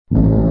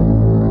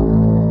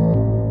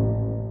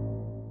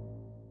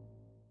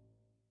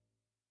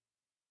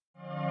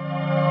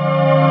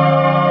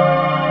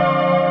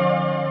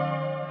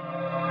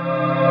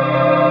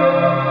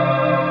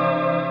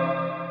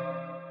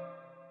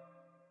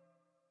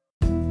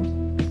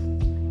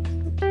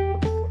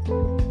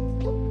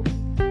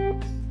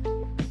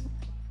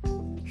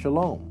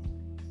Shalom.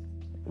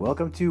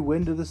 Welcome to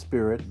Wind of the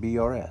Spirit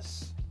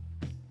BRS.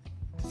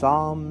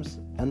 Psalms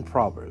and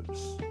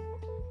Proverbs.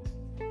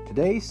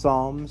 Today's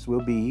Psalms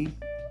will be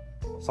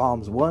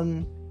Psalms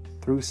 1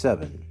 through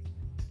 7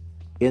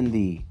 in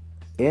the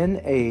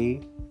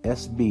NASB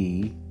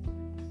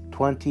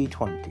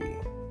 2020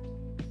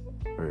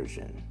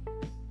 version.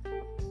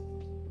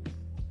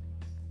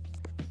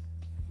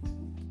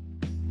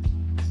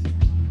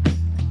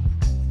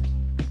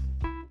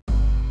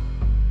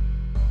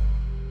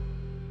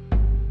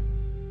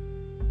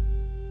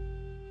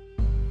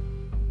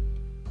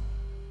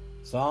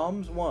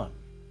 Psalms 1,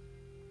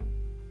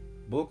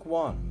 Book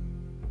 1,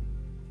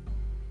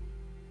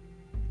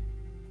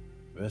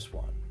 Verse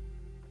 1.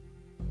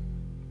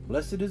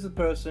 Blessed is the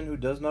person who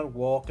does not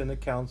walk in the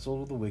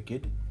counsel of the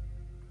wicked,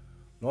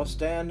 nor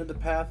stand in the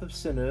path of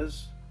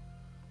sinners,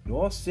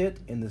 nor sit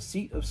in the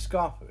seat of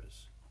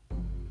scoffers.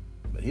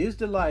 But his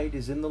delight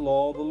is in the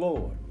law of the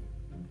Lord,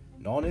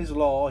 and on his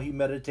law he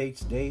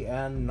meditates day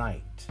and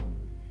night.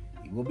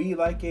 He will be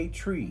like a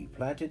tree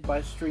planted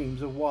by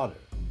streams of water,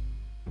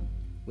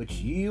 which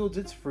yields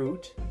its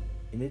fruit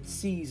in its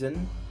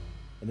season,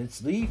 and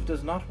its leaf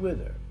does not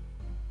wither.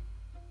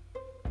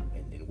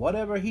 And in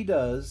whatever he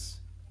does,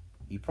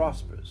 he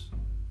prospers.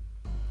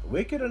 The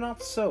wicked are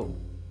not so,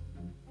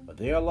 but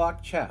they are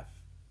like chaff,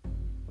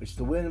 which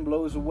the wind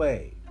blows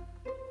away.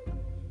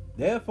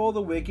 Therefore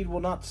the wicked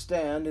will not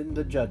stand in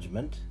the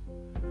judgment,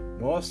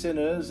 nor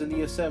sinners in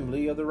the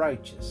assembly of the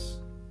righteous.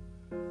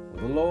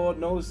 For the Lord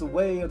knows the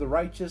way of the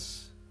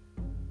righteous,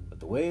 but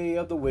the way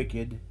of the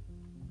wicked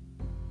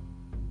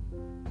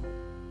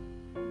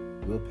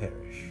will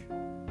perish.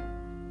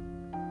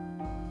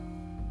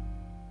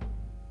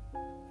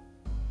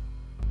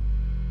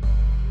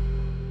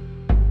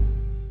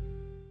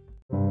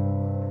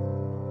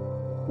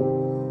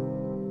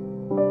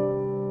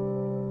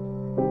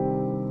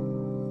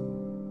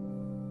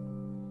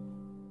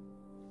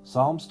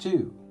 Psalms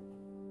 2,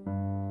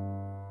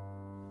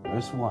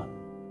 Verse 1.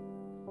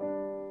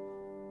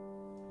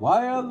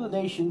 Why are the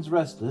nations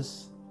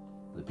restless,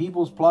 the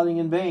peoples plotting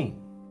in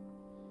vain?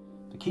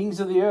 The kings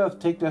of the earth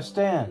take their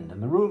stand,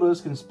 and the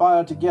rulers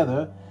conspire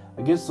together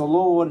against the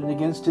Lord and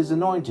against his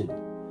anointed,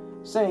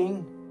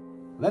 saying,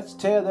 Let's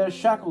tear their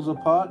shackles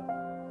apart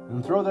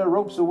and throw their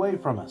ropes away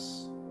from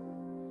us.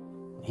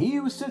 He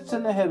who sits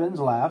in the heavens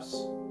laughs.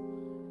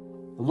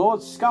 The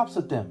Lord scoffs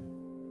at them.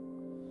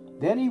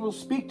 Then he will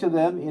speak to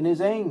them in his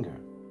anger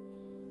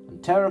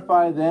and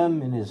terrify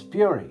them in his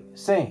fury,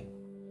 saying,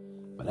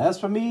 But as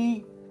for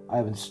me, I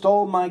have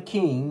installed my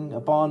king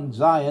upon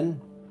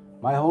Zion,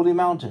 my holy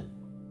mountain.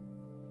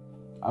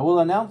 I will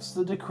announce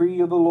the decree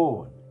of the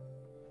Lord.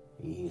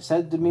 He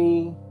said to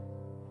me,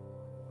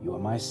 You are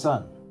my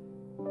son.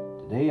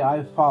 Today I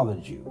have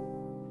fathered you.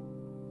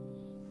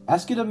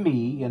 Ask it of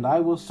me, and I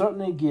will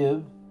certainly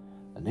give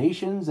the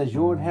nations as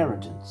your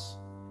inheritance,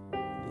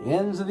 the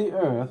ends of the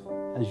earth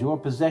as your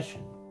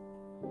possession.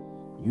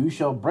 You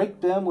shall break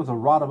them with a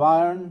rod of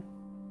iron.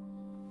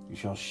 You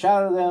shall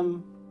shatter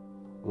them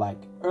like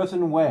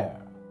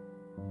earthenware.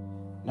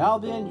 Now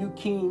then, you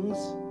kings,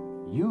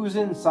 use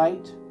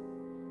insight.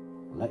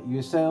 Let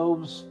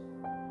yourselves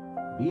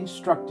be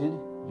instructed,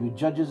 you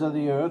judges of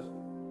the earth.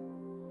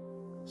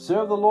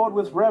 Serve the Lord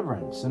with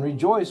reverence and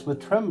rejoice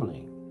with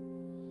trembling.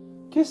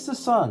 Kiss the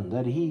Son,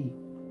 that he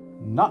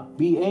not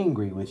be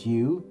angry with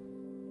you,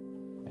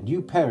 and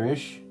you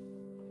perish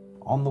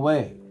on the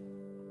way.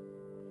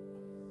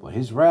 For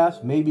his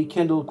wrath may be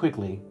kindled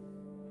quickly.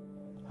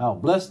 How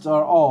blessed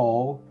are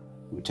all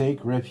who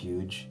take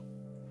refuge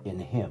in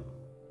him.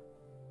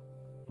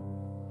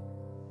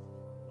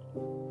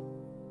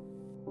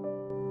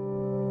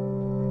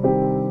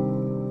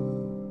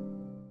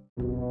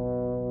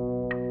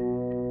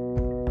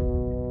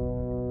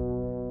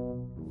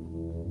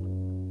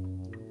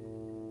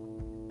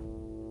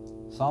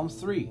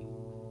 Psalms 3,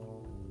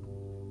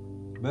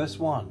 Verse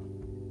 1.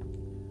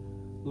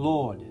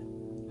 Lord,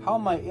 how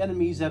my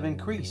enemies have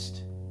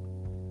increased!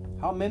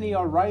 How many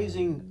are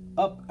rising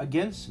up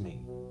against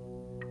me!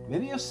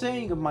 Many are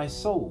saying of my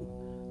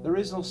soul, There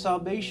is no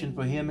salvation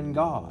for him in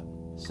God,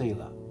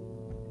 Selah.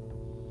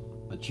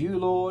 But you,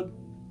 Lord,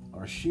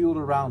 are a shield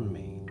around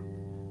me,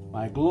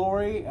 my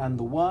glory and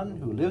the one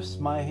who lifts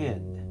my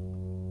head.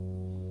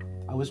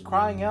 I was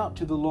crying out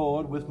to the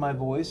Lord with my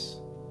voice,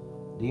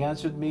 and he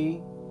answered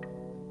me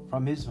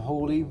from his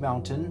holy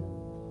mountain,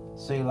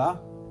 Selah.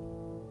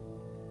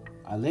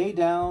 I lay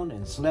down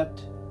and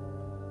slept.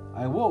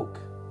 I woke,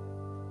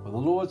 for the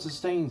Lord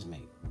sustains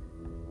me.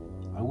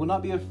 I will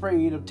not be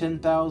afraid of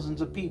 10,000s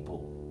of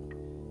people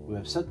who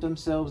have set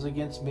themselves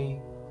against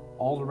me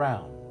all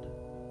around.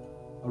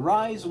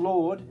 Arise,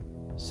 Lord,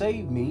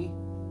 save me,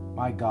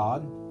 my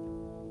God,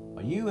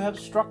 for you have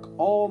struck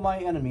all my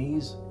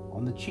enemies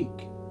on the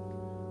cheek.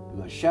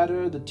 You have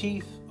shattered the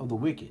teeth of the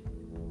wicked.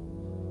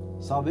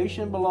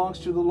 Salvation belongs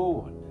to the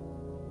Lord.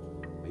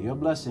 May your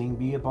blessing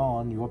be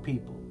upon your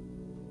people.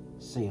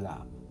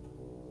 Selah.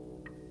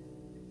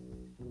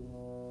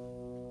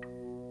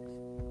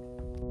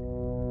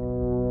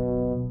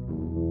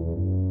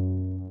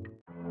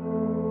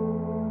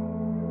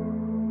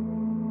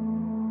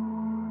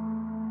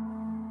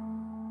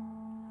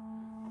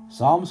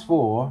 Psalms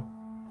 4,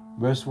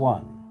 verse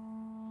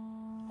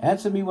 1.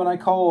 Answer me when I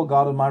call,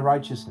 God of my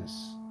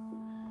righteousness.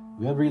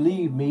 You have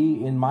relieved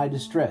me in my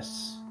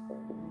distress.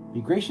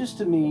 Be gracious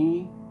to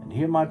me and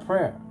hear my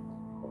prayer.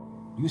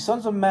 You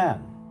sons of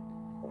man,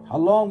 how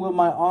long will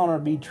my honor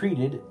be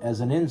treated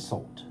as an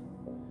insult?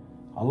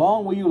 How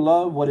long will you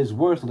love what is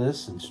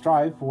worthless and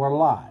strive for a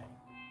lie?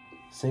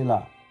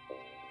 Selah.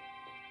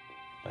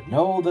 But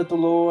know that the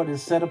Lord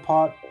has set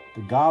apart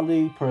the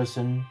godly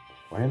person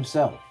for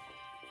himself.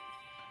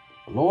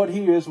 The Lord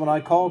hears when I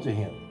call to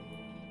him.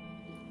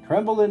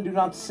 Tremble and do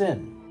not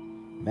sin.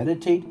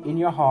 Meditate in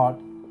your heart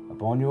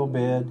upon your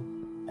bed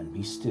and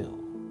be still.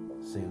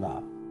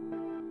 Selah.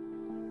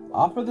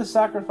 Offer the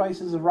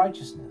sacrifices of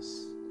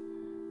righteousness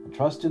and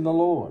trust in the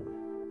Lord.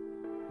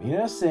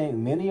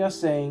 Many are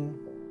saying,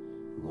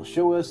 "You will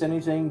show us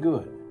anything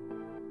good."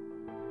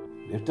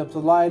 Lift up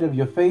the light of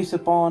your face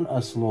upon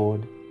us,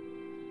 Lord.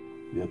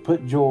 You have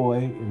put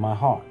joy in my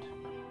heart,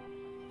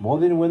 more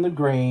than when the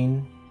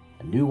grain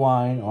and new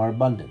wine are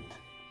abundant.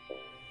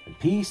 In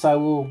peace I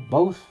will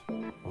both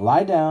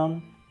lie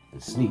down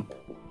and sleep.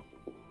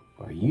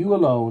 For you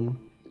alone,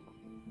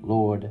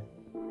 Lord,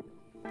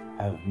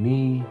 have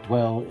me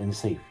dwell in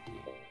safety.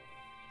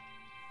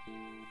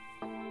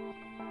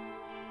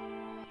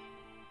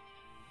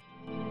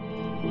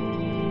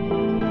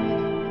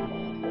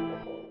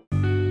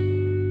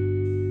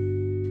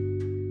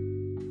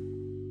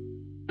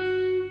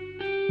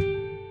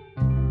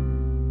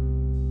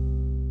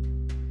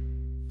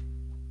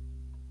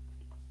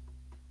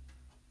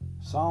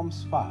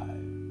 Psalms 5,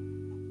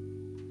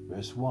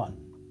 verse 1.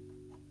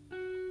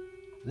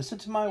 Listen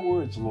to my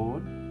words,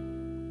 Lord.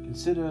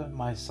 Consider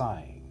my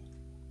sighing.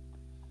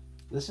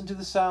 Listen to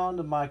the sound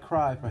of my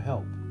cry for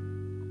help,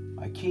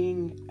 my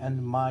King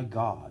and my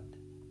God.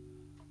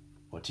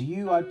 For to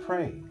you I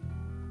pray.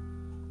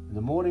 In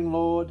the morning,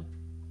 Lord,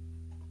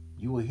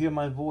 you will hear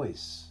my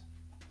voice.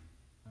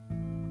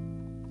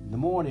 In the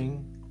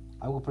morning,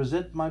 I will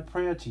present my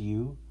prayer to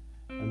you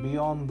and be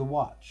on the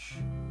watch.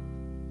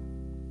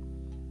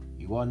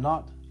 You are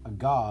not a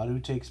God who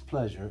takes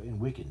pleasure in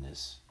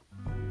wickedness.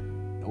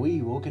 No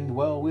evil can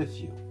dwell with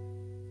you.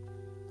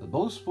 The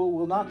boastful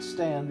will not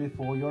stand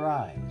before your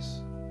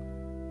eyes.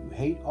 You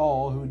hate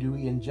all who do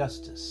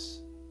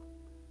injustice.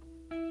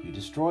 You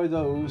destroy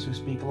those who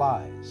speak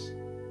lies.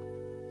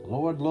 The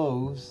Lord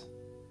loathes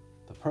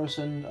the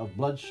person of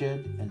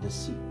bloodshed and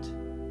deceit.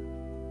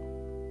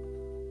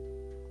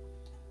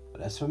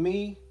 But as for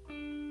me,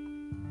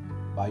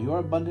 by your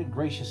abundant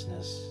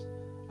graciousness,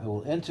 I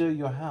will enter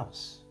your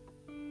house.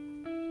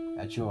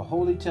 At your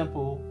holy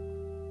temple,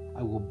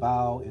 I will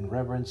bow in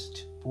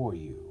reverence for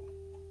you.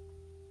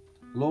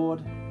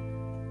 Lord,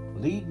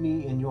 lead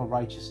me in your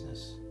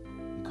righteousness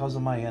because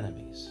of my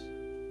enemies.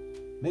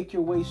 Make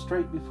your way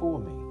straight before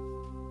me.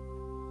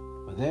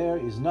 For there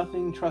is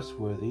nothing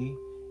trustworthy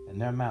in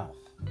their mouth.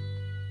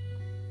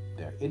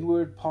 Their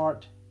inward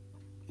part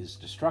is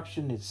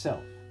destruction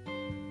itself.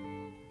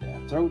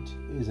 Their throat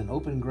is an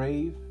open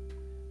grave.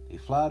 They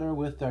flatter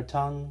with their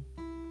tongue.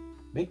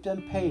 Make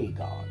them pay,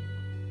 God.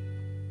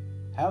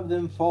 Have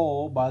them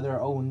fall by their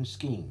own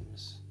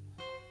schemes.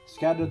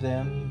 Scatter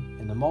them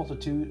in the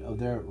multitude of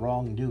their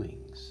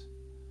wrongdoings.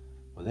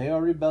 For they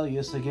are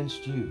rebellious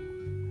against you.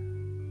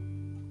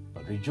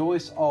 But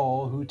rejoice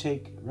all who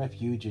take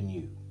refuge in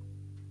you.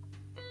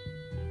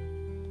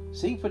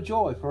 Sing for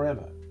joy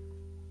forever,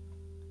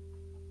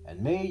 and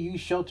may you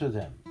shelter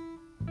them.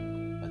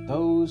 Let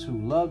those who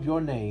love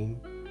your name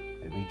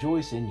may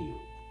rejoice in you.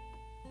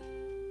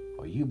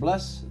 For you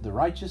bless the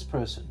righteous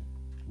person,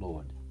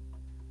 Lord.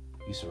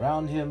 You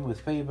surround him with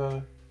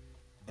favor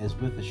as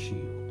with a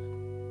shield.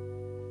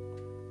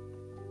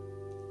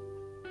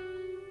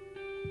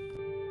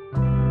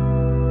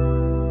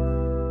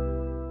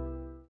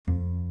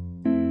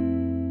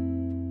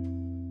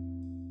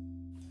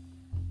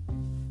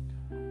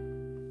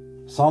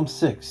 Psalm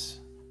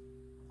 6,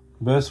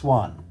 verse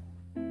 1.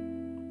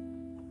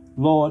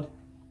 Lord,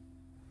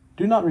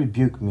 do not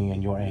rebuke me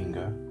in your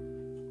anger,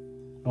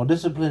 nor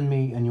discipline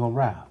me in your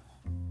wrath.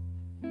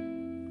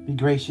 Be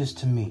gracious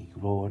to me,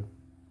 Lord,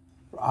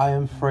 for I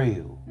am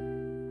frail.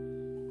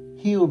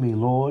 Heal me,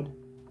 Lord,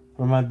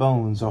 for my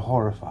bones are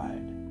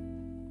horrified,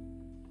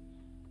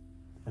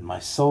 and my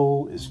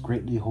soul is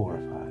greatly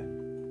horrified.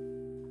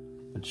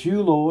 But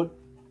you, Lord,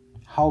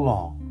 how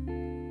long?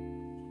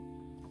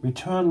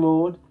 Return,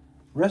 Lord,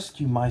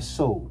 rescue my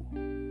soul.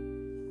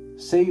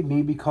 Save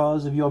me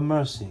because of your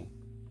mercy,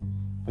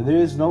 for there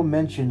is no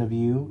mention of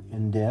you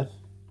in death.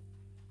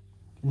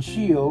 In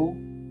Sheol,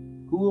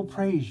 who will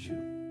praise you?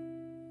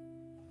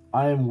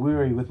 I am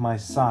weary with my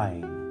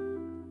sighing.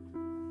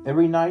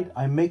 Every night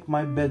I make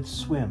my bed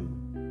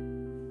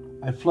swim.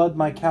 I flood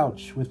my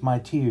couch with my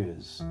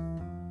tears.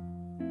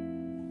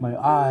 My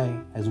eye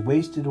has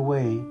wasted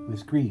away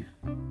with grief.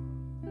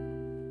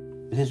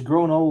 It has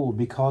grown old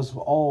because of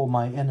all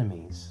my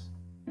enemies.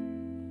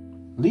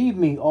 Leave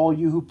me, all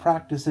you who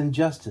practice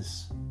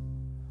injustice,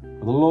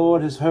 for the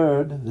Lord has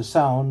heard the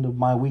sound of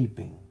my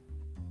weeping.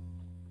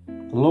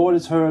 The Lord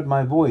has heard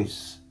my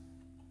voice,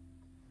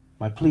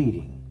 my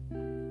pleading.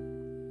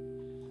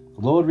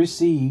 The Lord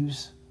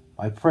receives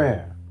my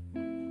prayer.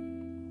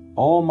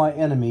 All my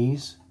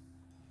enemies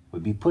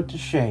would be put to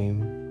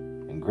shame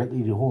and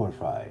greatly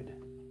horrified.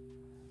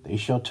 They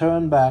shall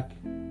turn back.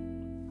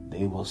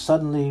 They will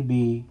suddenly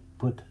be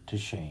put to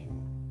shame.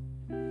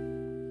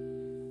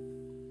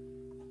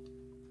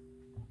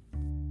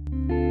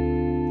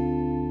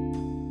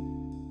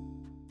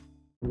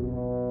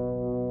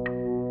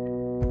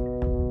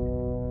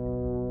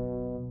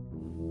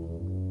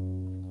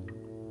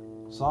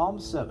 Psalm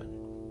 7,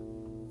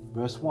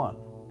 verse 1.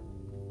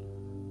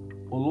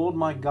 O Lord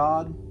my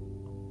God,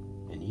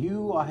 in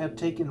you I have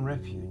taken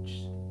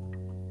refuge.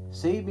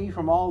 Save me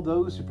from all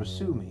those who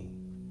pursue me.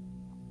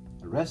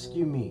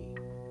 Rescue me,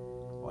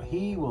 or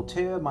he will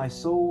tear my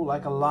soul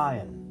like a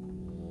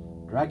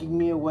lion, dragging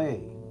me away,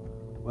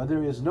 where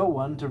there is no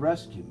one to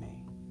rescue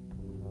me.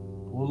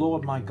 O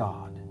Lord my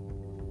God,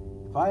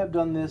 if I have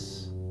done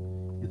this,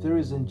 if there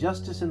is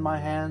injustice in my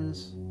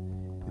hands,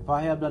 if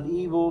I have done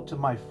evil to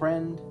my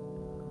friend,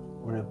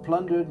 or have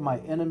plundered my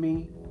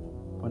enemy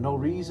for no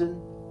reason,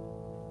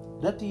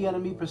 let the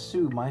enemy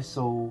pursue my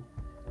soul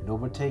and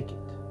overtake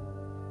it.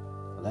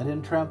 Let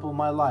him trample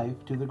my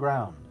life to the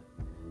ground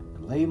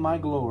and lay my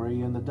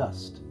glory in the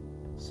dust.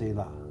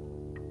 Selah.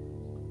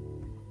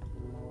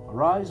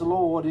 Arise,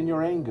 Lord, in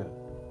your anger.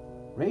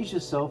 Raise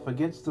yourself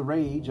against the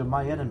rage of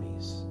my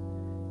enemies.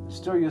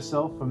 Stir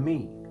yourself for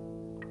me.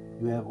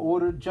 You have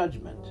ordered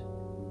judgment.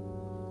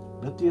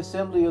 Let the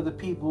assembly of the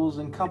peoples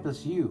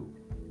encompass you.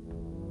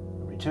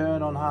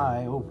 Return on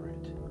high over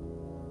it.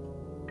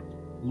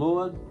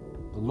 Lord,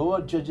 the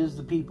Lord judges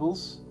the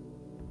peoples.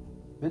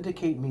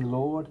 Vindicate me,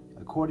 Lord,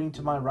 according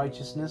to my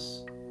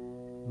righteousness,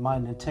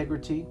 mine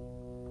integrity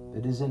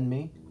that is in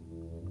me.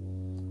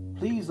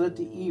 Please let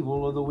the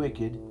evil of the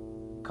wicked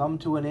come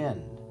to an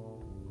end,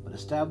 but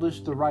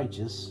establish the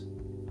righteous.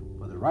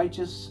 For the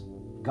righteous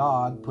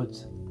God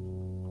puts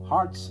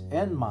hearts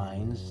and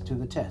minds to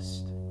the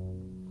test.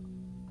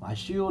 My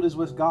shield is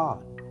with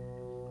God,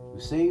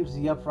 who saves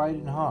the upright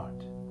in heart.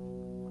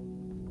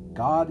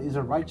 God is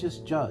a righteous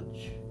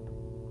judge,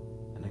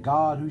 and a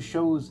God who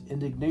shows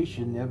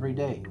indignation every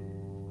day.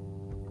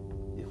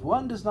 If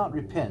one does not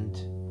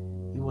repent,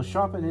 he will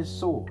sharpen his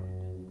sword.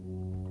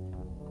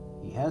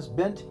 He has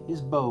bent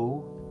his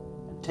bow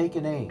and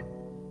taken aim.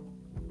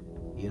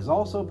 He has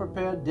also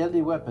prepared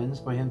deadly weapons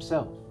for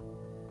himself.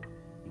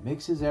 He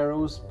makes his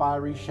arrows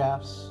fiery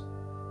shafts.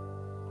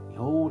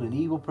 Behold, an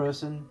evil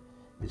person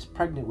is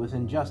pregnant with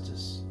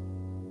injustice.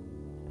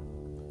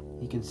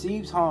 He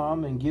conceives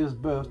harm and gives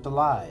birth to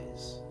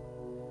lies.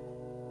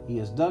 He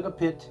has dug a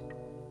pit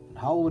and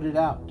hollowed it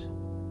out,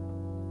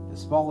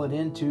 has fallen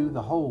into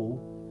the hole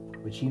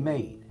which he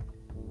made.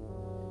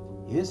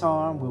 His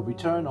harm will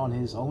return on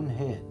his own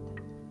head,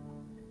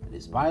 and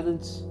his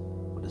violence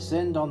will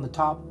descend on the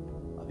top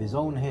of his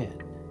own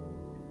head.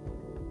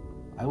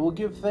 I will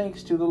give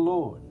thanks to the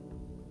Lord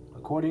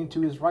according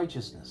to his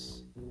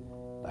righteousness.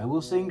 I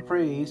will sing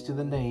praise to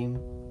the name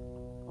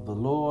of the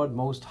Lord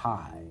Most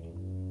High.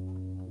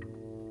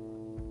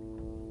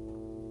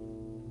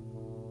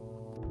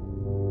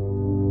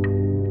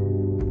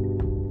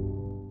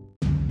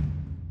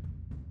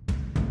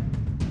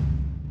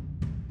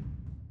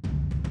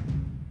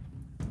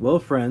 Well,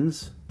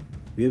 friends,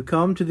 we have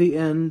come to the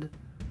end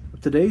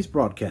of today's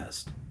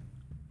broadcast.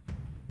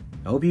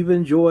 I hope you've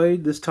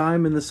enjoyed this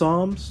time in the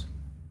Psalms,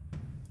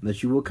 and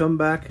that you will come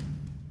back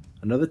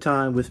another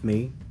time with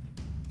me.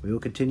 We will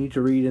continue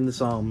to read in the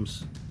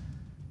Psalms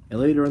and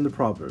later in the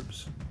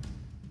Proverbs.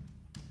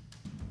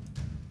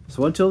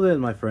 So until then,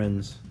 my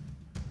friends,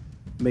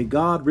 may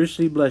God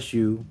richly bless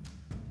you.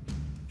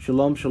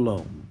 Shalom,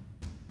 shalom.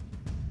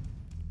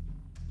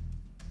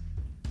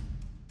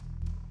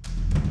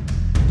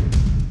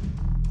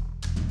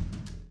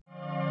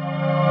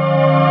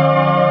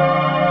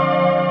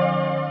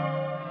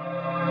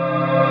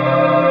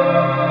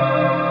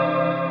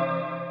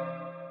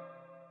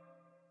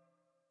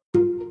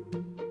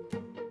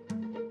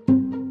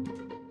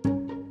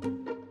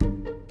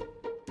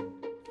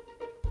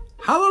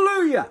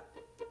 Hallelujah!